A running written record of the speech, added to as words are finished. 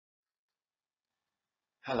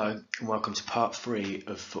Hello and welcome to part 3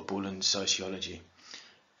 of Football and Sociology.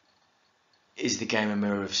 Is the game a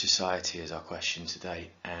mirror of society is our question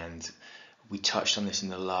today, and we touched on this in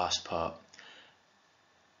the last part.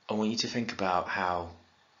 I want you to think about how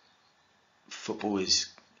football is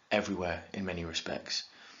everywhere in many respects.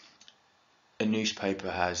 A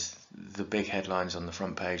newspaper has the big headlines on the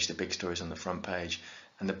front page, the big stories on the front page,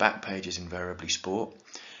 and the back page is invariably sport.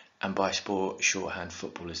 And by sport, shorthand,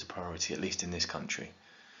 football is the priority, at least in this country.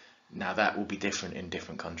 Now that will be different in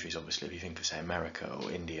different countries, obviously. If you think of, say, America or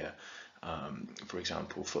India, for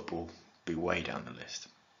example, football will be way down the list.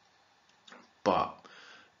 But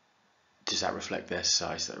does that reflect their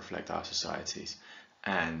societies? Does that reflect our societies?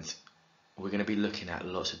 And we're going to be looking at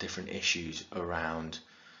lots of different issues around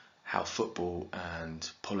how football and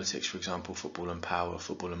politics, for example, football and power,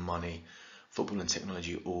 football and money, football and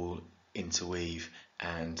technology all interweave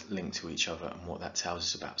and link to each other, and what that tells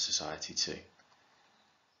us about society too.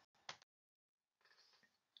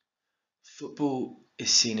 Football is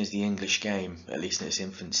seen as the English game, at least in its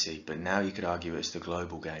infancy, but now you could argue it's the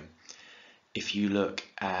global game. If you look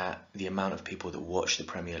at the amount of people that watch the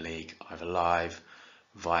Premier League, either live,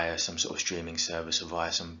 via some sort of streaming service, or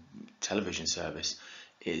via some television service,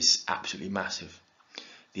 it's absolutely massive.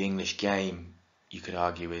 The English game, you could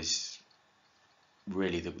argue, is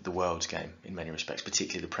really the world's game in many respects,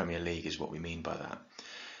 particularly the Premier League is what we mean by that.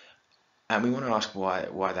 And we want to ask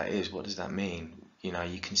why that is. What does that mean? You know,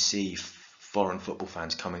 you can see foreign football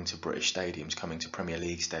fans coming to British stadiums, coming to Premier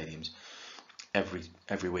League stadiums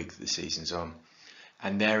every week that the season's on,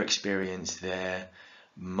 and their experience, their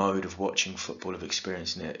mode of watching football, of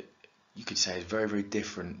experiencing it, you could say is very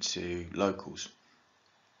different to locals.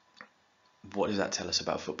 What does that tell us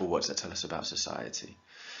about football? What does that tell us about society?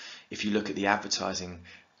 If you look at the advertising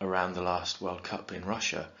around the last World Cup in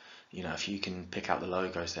Russia, you know, if you can pick out the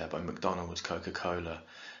logos there by McDonald's, Coca-Cola,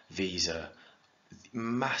 Visa,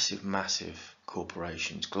 massive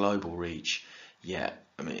corporations, global reach. Yet,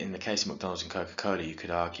 I mean, in the case of McDonald's and Coca-Cola, you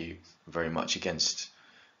could argue very much against,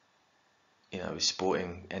 you know,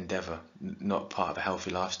 sporting endeavour, not part of a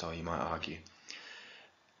healthy lifestyle, you might argue.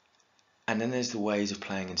 And then there's the ways of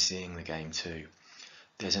playing and seeing the game too.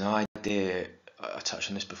 There's an idea, I touched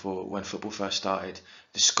on this before, when football first started,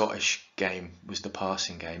 the Scottish game was the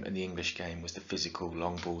passing game and the English game was the physical,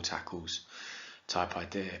 long ball tackles type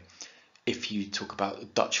idea. If you talk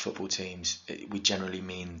about Dutch football teams, we generally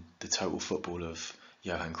mean the total football of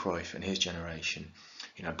Johan Cruyff and his generation.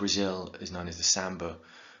 You know, Brazil is known as the samba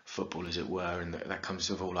football, as it were, and that comes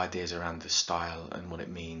with all ideas around the style and what it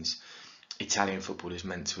means. Italian football is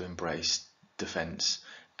meant to embrace defence,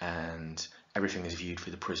 and everything is viewed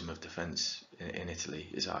through the prism of defence in Italy,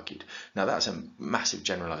 is argued. Now that's a massive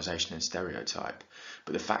generalisation and stereotype,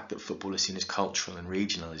 but the fact that football is seen as cultural and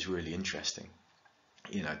regional is really interesting.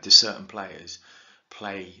 You know, do certain players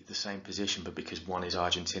play the same position, but because one is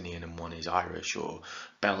Argentinian and one is Irish or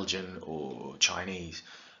Belgian or Chinese,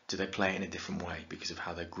 do they play it in a different way because of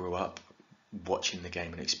how they grew up watching the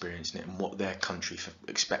game and experiencing it, and what their country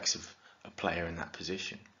expects of a player in that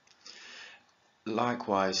position?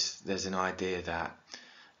 Likewise, there's an idea that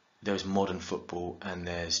there's modern football and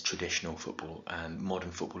there's traditional football, and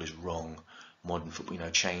modern football is wrong. Modern football, you know,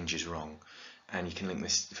 change is wrong, and you can link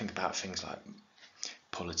this. Think about things like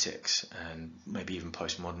politics and maybe even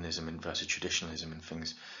postmodernism and versus traditionalism and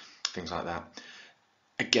things like that.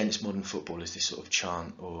 Against modern football is this sort of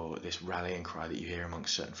chant or this rallying cry that you hear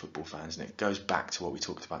amongst certain football fans, and it goes back to what we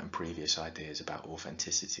talked about in previous ideas about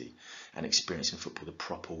authenticity and experiencing football the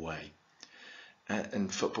proper way.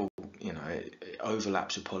 And football, you know, it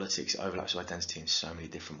overlaps with politics, it overlaps with identity in so many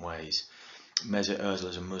different ways. Mesut Ozil,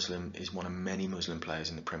 as a Muslim, is one of many Muslim players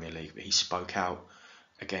in the Premier League, but he spoke out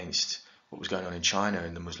against what was going on in China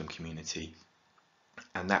in the Muslim community,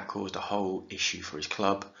 and that caused a whole issue for his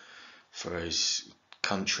club, for his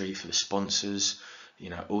country, for the sponsors. You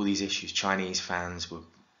know, all these issues. Chinese fans were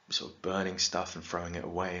sort of burning stuff and throwing it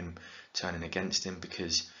away and turning against him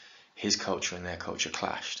because his culture and their culture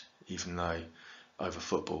clashed, even though over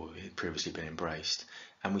football it had previously been embraced.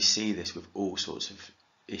 And we see this with all sorts of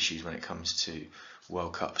issues when it comes to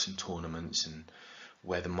World Cups and tournaments, and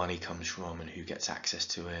where the money comes from and who gets access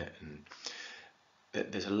to it.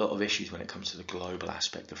 And there's a lot of issues when it comes to the global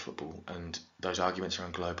aspect of football, and those arguments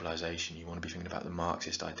around globalization. You want to be thinking about the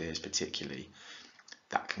Marxist ideas particularly,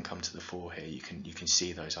 that can come to the fore here. You can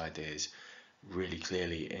see those ideas really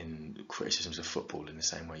clearly in criticisms of football in the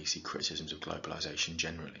same way you see criticisms of globalization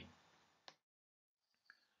generally.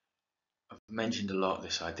 I've mentioned a lot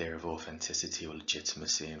this idea of authenticity or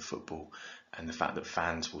legitimacy in football, and the fact that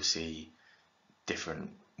fans will see different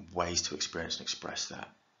ways to experience and express that.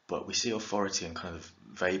 but we see authority in kind of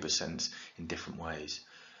Weber's sense in different ways.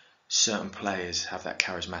 Certain players have that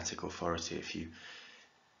charismatic authority. If you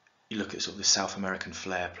look at sort of the South American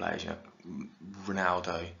flair players,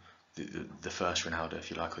 Ronaldo, the first Ronaldo,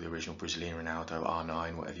 if you like, or the original Brazilian Ronaldo,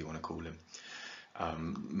 R9, whatever you want to call him,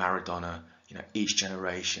 Maradona, each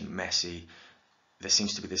generation, Messi, there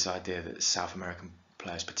seems to be this idea that South American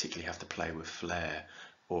players particularly have to play with flair,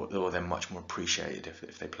 or they're much more appreciated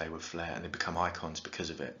if they play with flair, and they become icons because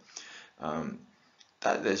of it.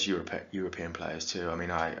 There's European players too. I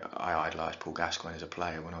mean, I idolised Paul Gascoigne as a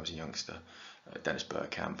player when I was a youngster, Dennis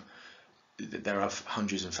Bergkamp. There are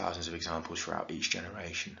hundreds and thousands of examples throughout each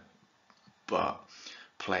generation, but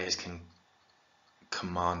players can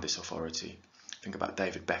command this authority. Think about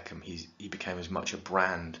David Beckham. He became as much a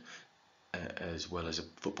brand as well as a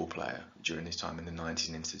football player during his time in the 90s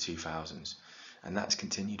and into the 2000s, and that's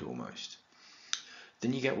continued almost.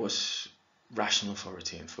 Then you get what's rational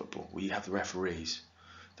authority in football. Well, you have the referees.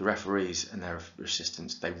 The referees and their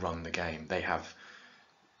assistants, they run the game. They have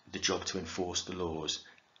the job to enforce the laws,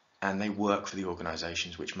 and they work for the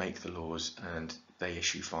organisations which make the laws, and they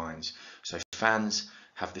issue fines. So fans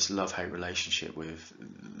have this love-hate relationship with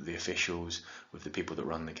the officials, with the people that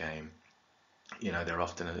run the game. They're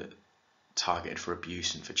often targeted for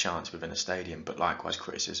abuse and for chants within a stadium, but likewise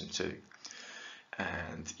criticism too.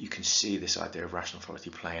 And you can see this idea of rational authority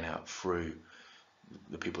playing out through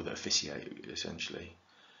the people that officiate, essentially.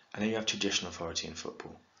 And then you have traditional authority in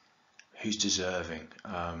football. Who's deserving?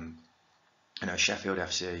 Sheffield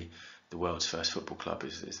FC, the world's first football club,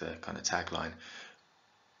 is their kind of tagline.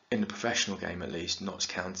 In the professional game, at least, Notts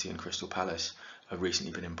County and Crystal Palace have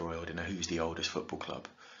recently been embroiled in who's the oldest football club,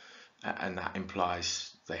 and that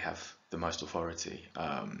implies they have the most authority.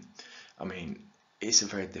 It's a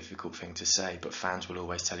very difficult thing to say, but fans will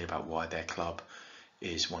always tell you about why their club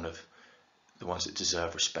is one of the ones that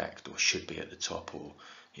deserve respect or should be at the top, or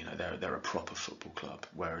they're a proper football club,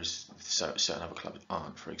 whereas certain other clubs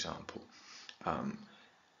aren't, for example.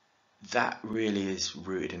 That really is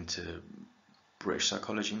rooted into British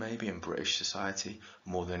psychology, maybe, and British society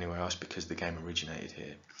more than anywhere else, because the game originated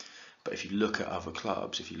here. But if you look at other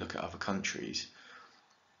clubs, if you look at other countries,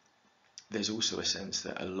 there's also a sense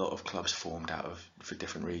that a lot of clubs formed for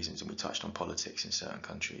different reasons, and we touched on politics in certain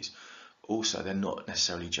countries. Also, they're not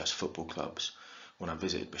necessarily just football clubs. When I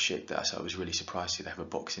visited Besiktas, I was really surprised to see they have a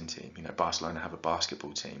boxing team. Barcelona have a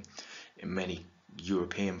basketball team. In many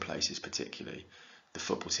European places, particularly, the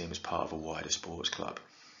football team is part of a wider sports club.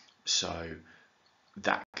 So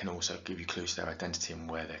that can also give you clues to their identity and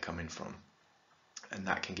where they're coming from. And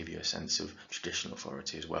that can give you a sense of traditional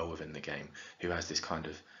authority as well within the game, who has this kind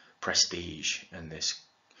of prestige and this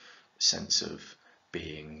sense of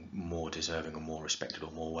being more deserving or more respected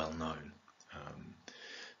or more well known.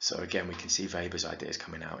 So again, we can see Weber's ideas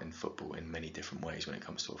coming out in football in many different ways when it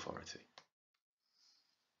comes to authority.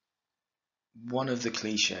 One of the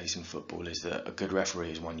cliches in football is that a good referee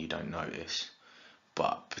is one you don't notice,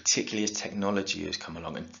 but particularly as technology has come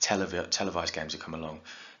along and televised games have come along,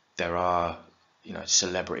 there are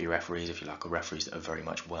celebrity referees, if you like, or referees that are very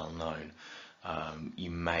much well known. You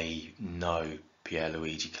may know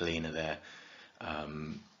Pierluigi Collina there,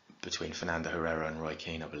 between Fernando Herrera and Roy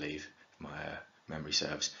Keane, I believe, if my memory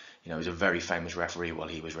serves. He was a very famous referee while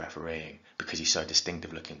he was refereeing, because he's so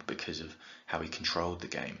distinctive looking, because of how he controlled the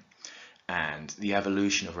game. And the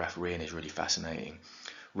evolution of refereeing is really fascinating.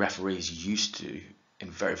 Referees used to,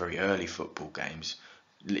 in very, very early football games,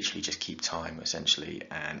 literally just keep time, essentially,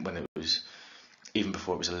 and when it was, even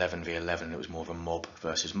before it was 11v11, it was more of a mob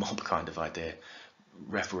versus mob kind of idea.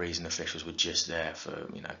 Referees and officials were just there for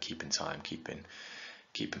keeping time, keeping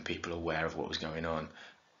people aware of what was going on.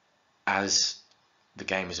 As the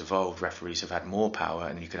game has evolved, referees have had more power,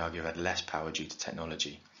 and you could argue have had less power due to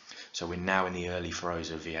technology. So we're now in the early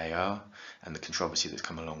throes of VAR and the controversy that's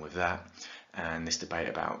come along with that, and this debate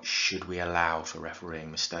about should we allow for refereeing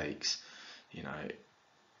mistakes.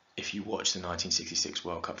 If you watch the 1966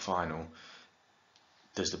 World Cup final,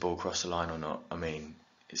 does the ball cross the line or not?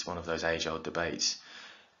 It's one of those age-old debates.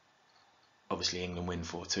 Obviously England win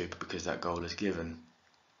 4-2, but because that goal is given,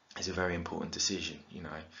 it's a very important decision.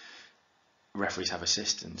 Referees have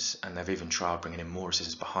assistants, and they've even tried bringing in more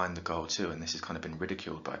assistants behind the goal too, and this has kind of been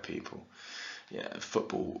ridiculed by people.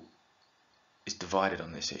 Football is divided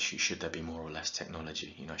on this issue. Should there be more or less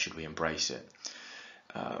technology? Should we embrace it?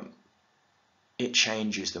 It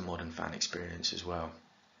changes the modern fan experience as well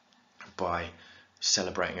by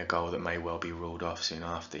celebrating a goal that may well be ruled off soon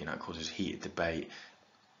after. It causes heated debate,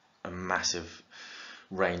 a massive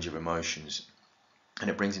range of emotions, and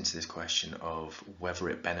it brings into this question of whether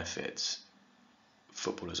it benefits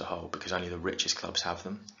football as a whole, because only the richest clubs have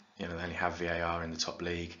them. They only have VAR in the top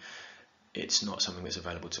league. It's not something that's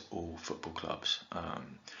available to all football clubs.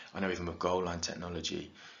 I know even with goal line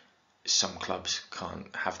technology, some clubs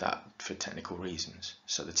can't have that for technical reasons.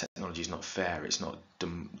 So the technology is not fair. It's not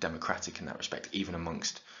democratic in that respect, even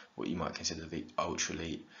amongst what you might consider the ultra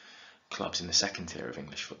elite clubs in the second tier of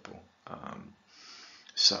English football.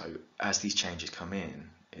 So as these changes come in,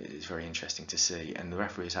 it's very interesting to see, and the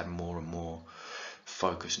referees had more and more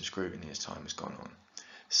focus and scrutiny as time has gone on.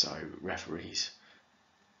 So referees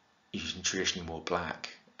usually traditionally wore black,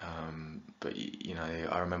 but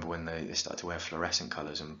I remember when they started to wear fluorescent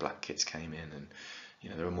colours and black kits came in, and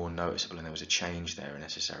they were more noticeable, and there was a change there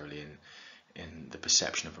necessarily in the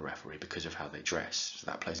perception of a referee because of how they dress.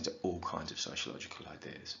 So that plays into all kinds of sociological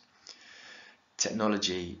ideas.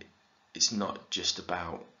 Technology, it's not just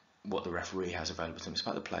about what the referee has available to them, it's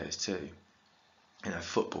about the players too.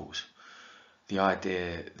 Footballs, the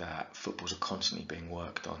idea that footballs are constantly being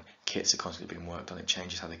worked on, kits are constantly being worked on, it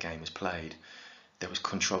changes how the game is played. There was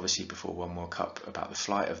controversy before one World Cup about the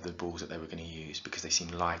flight of the balls that they were going to use because they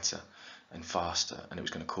seemed lighter and faster, and it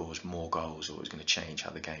was going to cause more goals, or it was going to change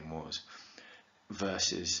how the game was,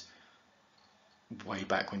 versus way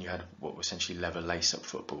back when you had what were essentially leather lace-up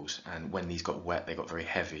footballs, and when these got wet they got very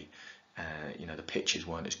heavy. The pitches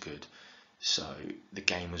weren't as good, so the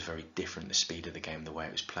game was very different. The speed of the game, the way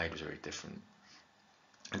it was played, was very different.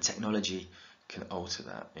 And technology can alter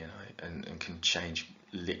that, and can change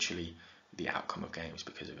literally the outcome of games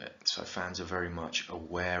because of it. So fans are very much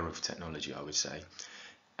aware of technology, I would say.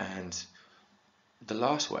 And the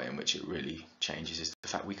last way in which it really changes is the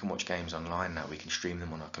fact we can watch games online now. We can stream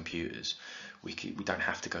them on our computers. We don't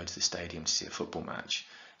have to go to the stadium to see a football match,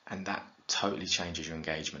 and that totally changes your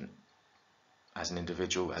engagement as an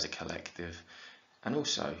individual, as a collective, and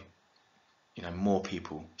also, more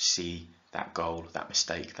people see that goal, that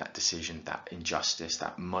mistake, that decision, that injustice,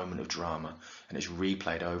 that moment of drama, and it's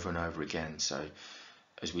replayed over and over again. So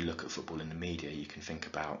as we look at football in the media, you can think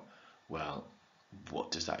about, well,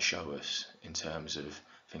 what does that show us in terms of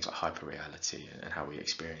things like hyperreality and how we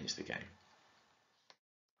experience the game?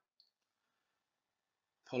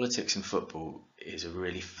 Politics in football is a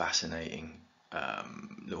really fascinating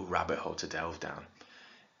little rabbit hole to delve down.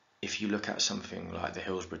 If you look at something like the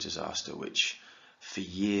Hillsborough disaster, which for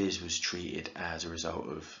years was treated as a result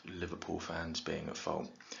of Liverpool fans being at fault,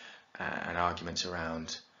 and arguments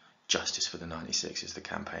around justice for the 96, as the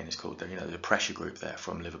campaign is called, there's a pressure group there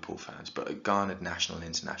from Liverpool fans, but it garnered national and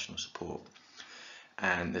international support.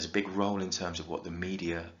 And there's a big role in terms of what the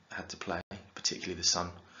media had to play, particularly the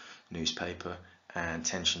Sun newspaper, and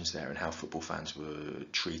tensions there and how football fans were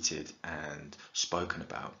treated and spoken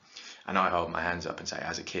about. And I hold my hands up and say,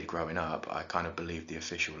 as a kid growing up, I kind of believed the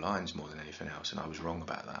official lines more than anything else, and I was wrong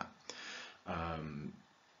about that.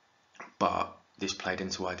 But this played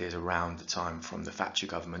into ideas around the time from the Thatcher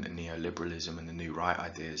government and neoliberalism and the New Right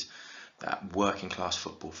ideas that working class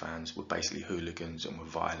football fans were basically hooligans and were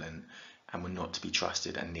violent and were not to be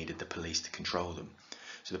trusted and needed the police to control them.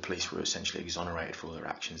 So the police were essentially exonerated for all their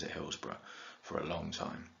actions at Hillsborough for a long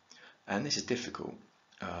time. And this is difficult.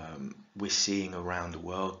 We're seeing around the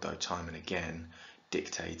world, though, time and again,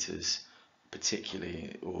 dictators,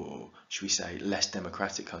 particularly, or should we say less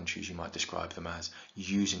democratic countries, you might describe them as,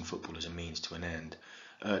 using football as a means to an end.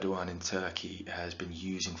 Erdogan in Turkey has been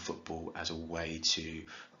using football as a way to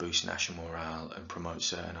boost national morale and promote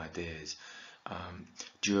certain ideas.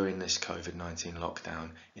 During this COVID-19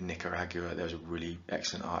 lockdown in Nicaragua, there was a really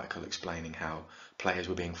excellent article explaining how players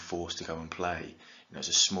were being forced to go and play. It's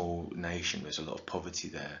a small nation, there's a lot of poverty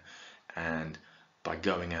there, and by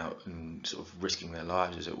going out and sort of risking their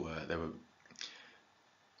lives, as it were,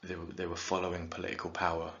 they were following political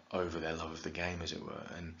power over their love of the game, as it were.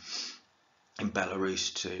 And in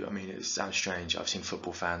Belarus too, I mean, it sounds strange, I've seen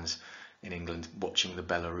football fans in England watching the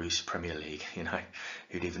Belarus Premier League,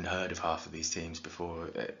 who'd even heard of half of these teams before.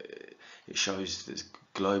 It shows there's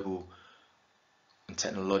global and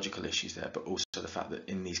technological issues there, but also the fact that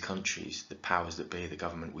in these countries, the powers that be, the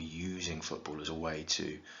government, were using football as a way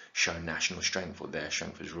to show national strength or their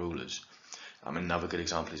strength as rulers. Another good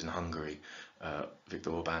example is in Hungary.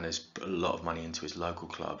 Viktor Orban has put a lot of money into his local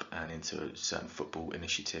club and into certain football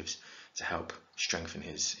initiatives to help strengthen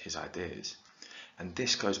his ideas. And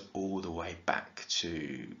this goes all the way back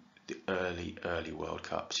to the early World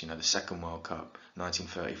Cups. The second World Cup,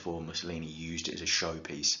 1934, Mussolini used it as a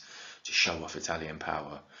showpiece to show off Italian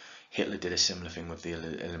power. Hitler did a similar thing with the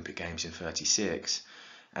Olympic Games in 36,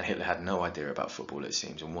 and Hitler had no idea about football, it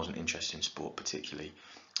seems, and wasn't interested in sport particularly.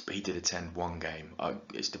 But he did attend one game.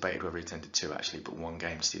 It's debated whether he attended two, actually, but one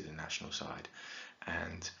game to see the national side.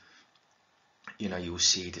 And you will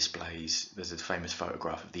see displays. There's a famous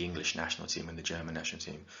photograph of the English national team and the German national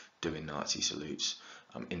team doing Nazi salutes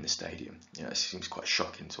in the stadium. It seems quite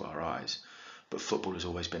shocking to our eyes, but football has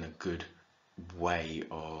always been a good way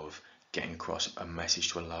of getting across a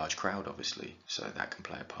message to a large crowd, obviously, so that can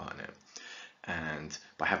play a part in it. And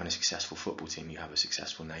by having a successful football team, you have a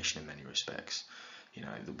successful nation in many respects.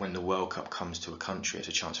 When the World Cup comes to a country, it's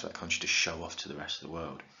a chance for that country to show off to the rest of the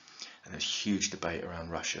world. And there's huge debate around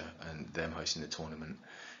Russia and them hosting the tournament.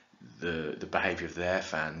 The behaviour of their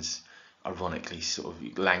fans, ironically, sort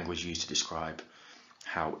of language used to describe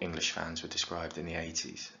how English fans were described in the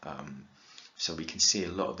 80s. So we can see a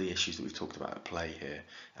lot of the issues that we've talked about at play here,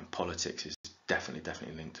 and politics is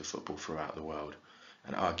definitely linked to football throughout the world,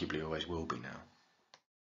 and arguably always will be now.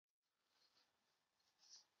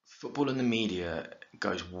 Football in the media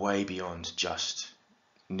goes way beyond just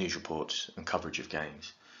news reports and coverage of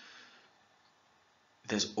games.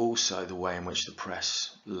 There's also the way in which the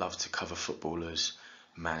press love to cover footballers,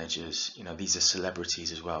 managers. These are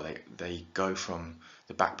celebrities as well. They go from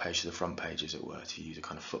the back page to the front page, as it were, to use a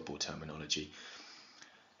kind of football terminology.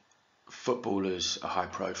 Footballers are high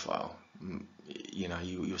profile.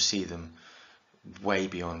 You'll see them way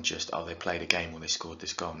beyond just, oh, they played a game or they scored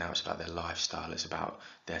this goal. Now it's about their lifestyle. It's about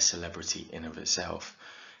their celebrity in of itself.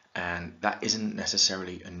 And that isn't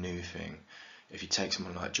necessarily a new thing. If you take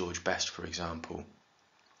someone like George Best, for example,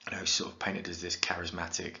 who's sort of painted as this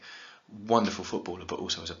charismatic, wonderful footballer, but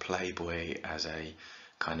also as a playboy, as a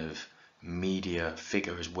kind of media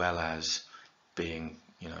figure, as well as being,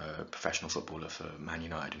 a professional footballer for Man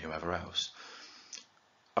United and whoever else.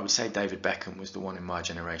 I would say David Beckham was the one in my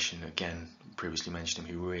generation, again, previously mentioned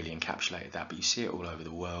him, who really encapsulated that. But you see it all over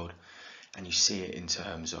the world, and you see it in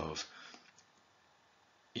terms of,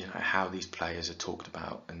 how these players are talked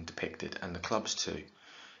about and depicted, and the clubs too.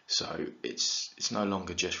 So it's no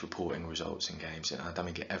longer just reporting results in games, and I don't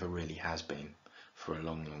think it ever really has been for a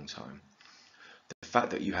long time. The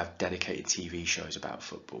fact that you have dedicated TV shows about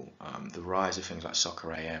football, the rise of things like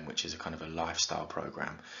Soccer AM, which is a kind of a lifestyle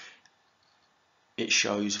program, it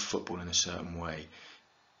shows football in a certain way.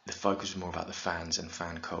 The focus is more about the fans and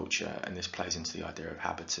fan culture, and this plays into the idea of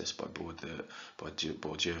habitus by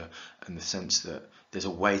Bourdieu, and the sense that there's a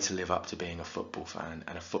way to live up to being a football fan,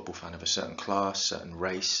 and a football fan of a certain class, certain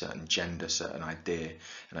race, certain gender, certain idea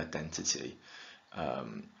and identity.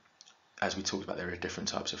 As we talked about, there are different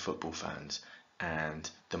types of football fans, and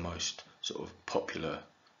the most sort of popular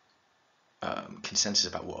consensus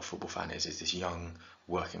about what a football fan is this young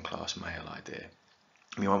working class male idea.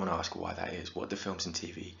 I want to ask why that is. What do films and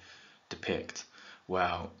TV depict?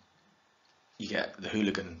 Well, you get the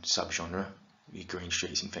hooligan subgenre, your Green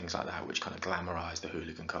Streets and things like that, which kind of glamorise the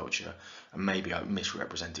hooligan culture, and maybe I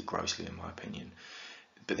misrepresented grossly in my opinion.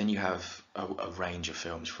 But then you have a range of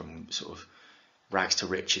films from sort of rags to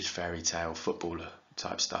riches, fairy tale, footballer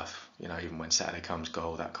type stuff, even When Saturday Comes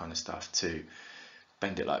Goal, that kind of stuff, to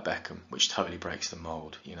Bend It Like Beckham, which totally breaks the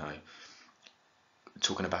mould,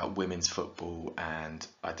 talking about women's football and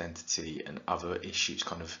identity and other issues,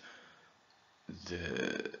 kind of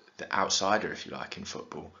the outsider, if you like, in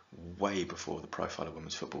football, way before the profile of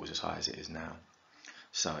women's football was as high as it is now.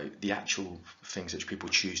 So the actual things that people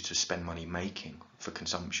choose to spend money making for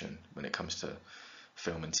consumption when it comes to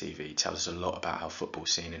film and TV tells us a lot about how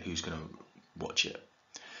football's seen and who's going to watch it.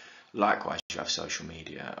 Likewise, you have social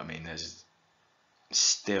media. There's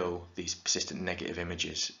still these persistent negative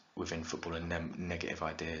images within football and negative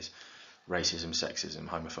ideas, racism, sexism,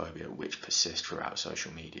 homophobia, which persist throughout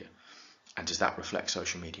social media. And does that reflect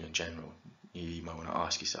social media in general? You might want to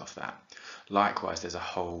ask yourself that. Likewise, there's a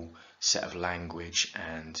whole set of language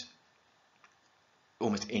and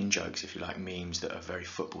almost in-jokes, if you like, memes that are very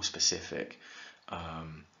football specific.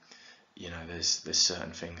 There's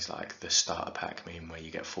certain things like the starter pack meme where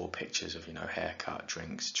you get 4 pictures of, haircut,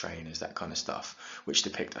 drinks, trainers, that kind of stuff, which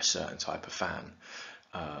depict a certain type of fan.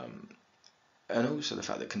 And also the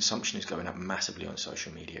fact that consumption is going up massively on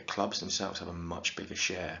social media. Clubs themselves have a much bigger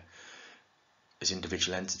share as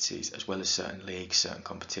individual entities, as well as certain leagues, certain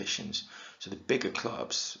competitions. So the bigger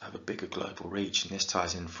clubs have a bigger global reach, and this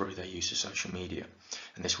ties in through their use of social media.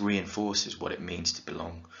 And this reinforces what it means to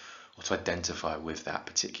belong or to identify with that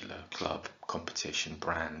particular club, competition,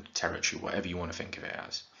 brand, territory, whatever you want to think of it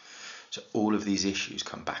as. So all of these issues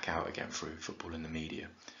come back out again through football and the media.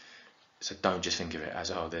 So don't just think of it as,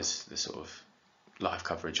 oh, there's the sort of live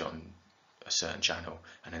coverage on a certain channel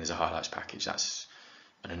and then there's a highlights package. That's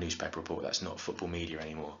and a newspaper report. That's not football media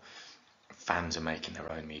anymore. Fans are making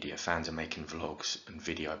their own media. Fans are making vlogs and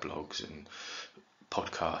video blogs and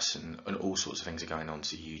podcasts and all sorts of things are going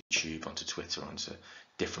onto YouTube, onto Twitter, onto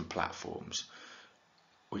different platforms.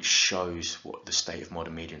 which shows what the state of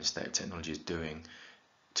modern media and the state of technology is doing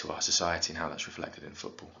to our society and how that's reflected in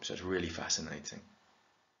football. So it's really fascinating.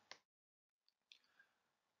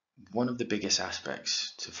 One of the biggest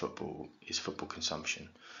aspects to football is football consumption.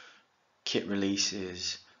 Kit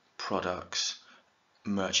releases, products,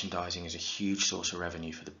 merchandising is a huge source of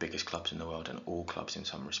revenue for the biggest clubs in the world and all clubs in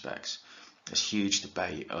some respects. There's huge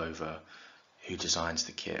debate over who designs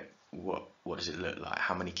the kit, what does it look like,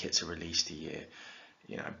 how many kits are released a year.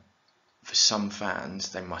 You know, for some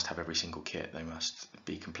fans, they must have every single kit, they must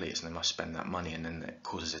be complete, so they must spend that money, and then it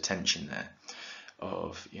causes a tension there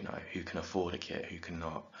of, you know, who can afford a kit, who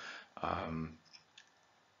cannot.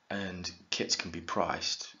 And kits can be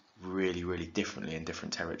priced really, really differently in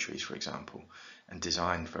different territories, for example, and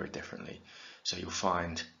designed very differently. So you'll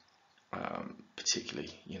find,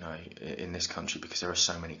 particularly, you know, in this country, because there are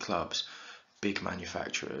so many clubs, big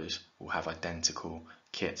manufacturers will have identical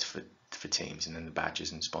kits for teams, and then the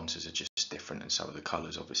badges and sponsors are just different, and so are the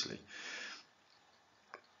colours, obviously.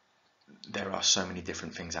 There are so many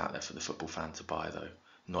different things out there for the football fan to buy, though.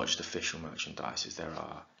 Not just official merchandises. There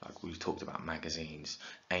are, like we talked about, magazines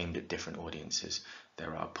aimed at different audiences.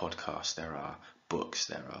 There are podcasts, there are books,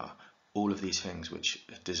 there are all of these things which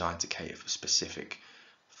are designed to cater for specific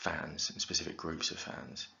fans and specific groups of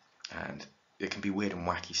fans. And it can be weird and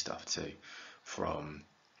wacky stuff too. From,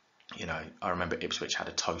 you know, I remember Ipswich had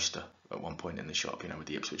a toaster at one point in the shop, you know, with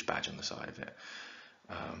the Ipswich badge on the side of it.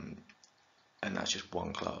 And that's just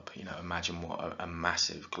one club. You know, imagine what a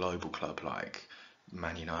massive global club like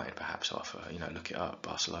Man United perhaps offer. You know, look it up,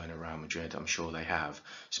 Barcelona, Real Madrid. I'm sure they have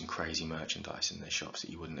some crazy merchandise in their shops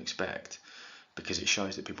that you wouldn't expect, because it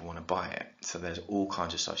shows that people want to buy it. So there's all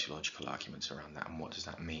kinds of sociological arguments around that, and what does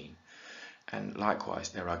that mean? And likewise,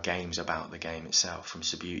 there are games about the game itself, from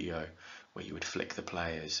Subbuteo, where you would flick the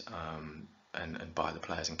players and buy the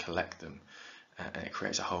players and collect them, and it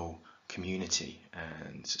creates a whole community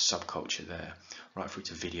and subculture there, right through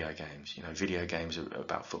to video games. You know, video games are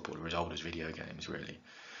about football are as old as video games, really,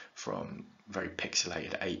 from very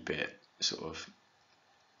pixelated 8-bit sort of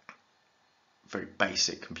very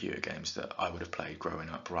basic computer games that I would have played growing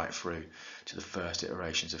up, right through to the first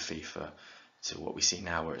iterations of FIFA, to what we see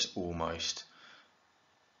now, where it's almost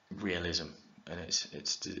realism, and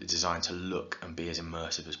it's designed to look and be as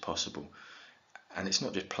immersive as possible. And it's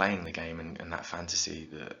not just playing the game and that fantasy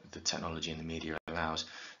that the technology and the media allows.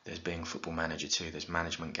 There's being Football Manager too. There's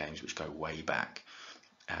management games which go way back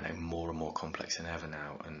and are more and more complex than ever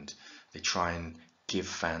now. And they try and give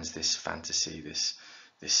fans this fantasy, this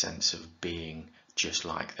sense of being just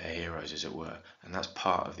like their heroes, as it were. And that's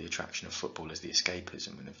part of the attraction of football, is the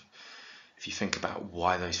escapism. And if you think about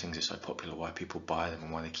why those things are so popular, why people buy them,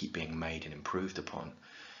 and why they keep being made and improved upon,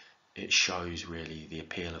 it shows really the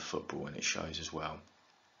appeal of football, and it shows as well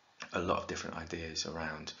a lot of different ideas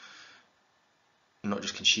around not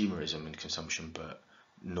just consumerism and consumption, but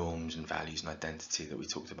norms and values and identity that we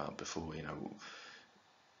talked about before. You know,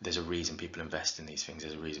 there's a reason people invest in these things,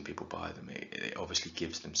 there's a reason people buy them. It obviously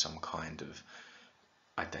gives them some kind of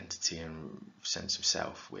identity and sense of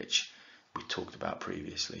self, which we talked about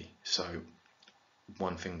previously. So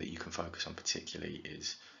one thing that you can focus on particularly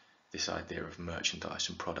is this idea of merchandise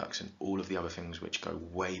and products and all of the other things which go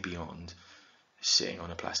way beyond sitting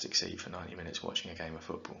on a plastic seat for 90 minutes watching a game of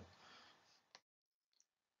football.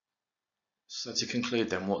 So to conclude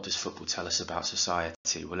then, what does football tell us about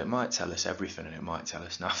society? Well, it might tell us everything and it might tell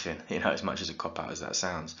us nothing, you know, as much as a cop-out as that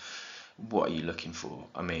sounds. What are you looking for?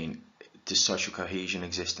 I mean, does social cohesion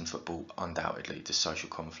exist in football? Undoubtedly. Does social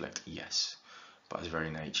conflict? Yes. By its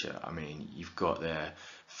very nature. I mean, you've got their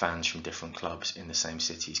fans from different clubs in the same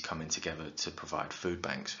cities coming together to provide food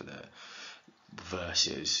banks for their,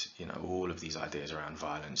 versus, you know, all of these ideas around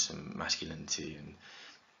violence and masculinity and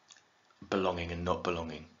belonging and not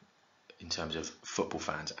belonging in terms of football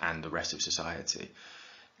fans and the rest of society.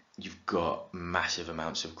 You've got massive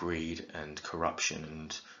amounts of greed and corruption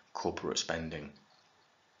and corporate spending.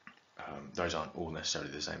 Those aren't all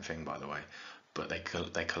necessarily the same thing, by the way, but they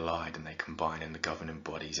collide and they combine in the governing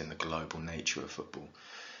bodies in the global nature of football.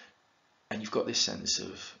 And you've got this sense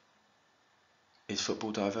of, is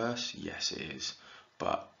football diverse? Yes, it is.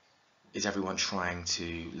 But is everyone trying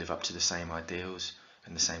to live up to the same ideals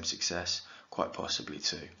and the same success? Quite possibly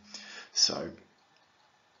too. So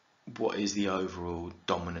what is the overall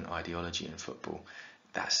dominant ideology in football?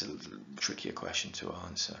 That's a trickier question to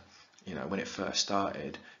answer. You know, when it first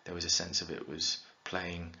started, there was a sense of it was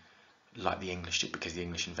playing like the English did because the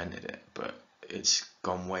English invented it, but it's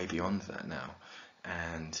gone way beyond that now.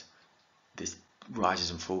 And this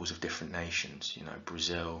rises and falls of different nations. You know,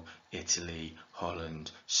 Brazil, Italy,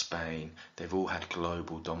 Holland, Spain, they've all had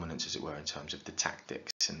global dominance, as it were, in terms of the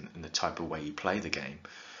tactics and the type of way you play the game.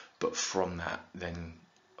 But from that then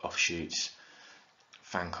offshoots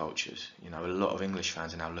fan cultures. You know, a lot of English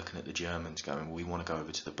fans are now looking at the Germans going, well, we want to go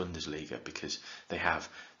over to the Bundesliga because they have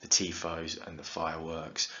the tifos and the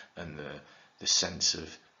fireworks and the sense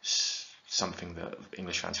of something that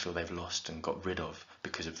English fans feel they've lost and got rid of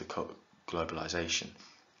because of the globalization.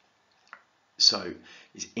 So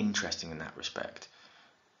it's interesting in that respect.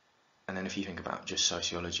 And then if you think about just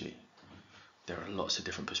sociology, there are lots of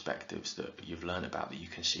different perspectives that you've learned about that you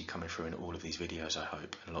can see coming through in all of these videos, I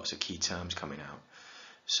hope, and lots of key terms coming out.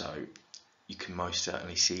 So you can most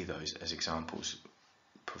certainly see those as examples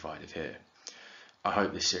provided here. I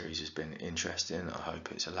hope this series has been interesting. I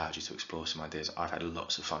hope it's allowed you to explore some ideas. I've had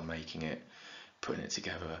lots of fun making it, putting it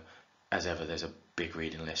together. As ever, there's a big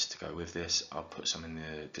reading list to go with this. I'll put some in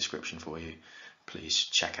the description for you. Please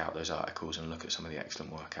check out those articles and look at some of the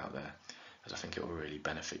excellent work out there, as I think it will really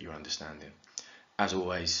benefit your understanding. As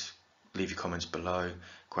always, leave your comments below,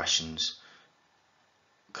 questions,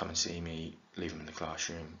 come and see me, leave them in the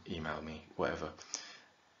classroom, email me, whatever.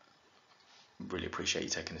 Really appreciate you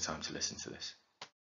taking the time to listen to this.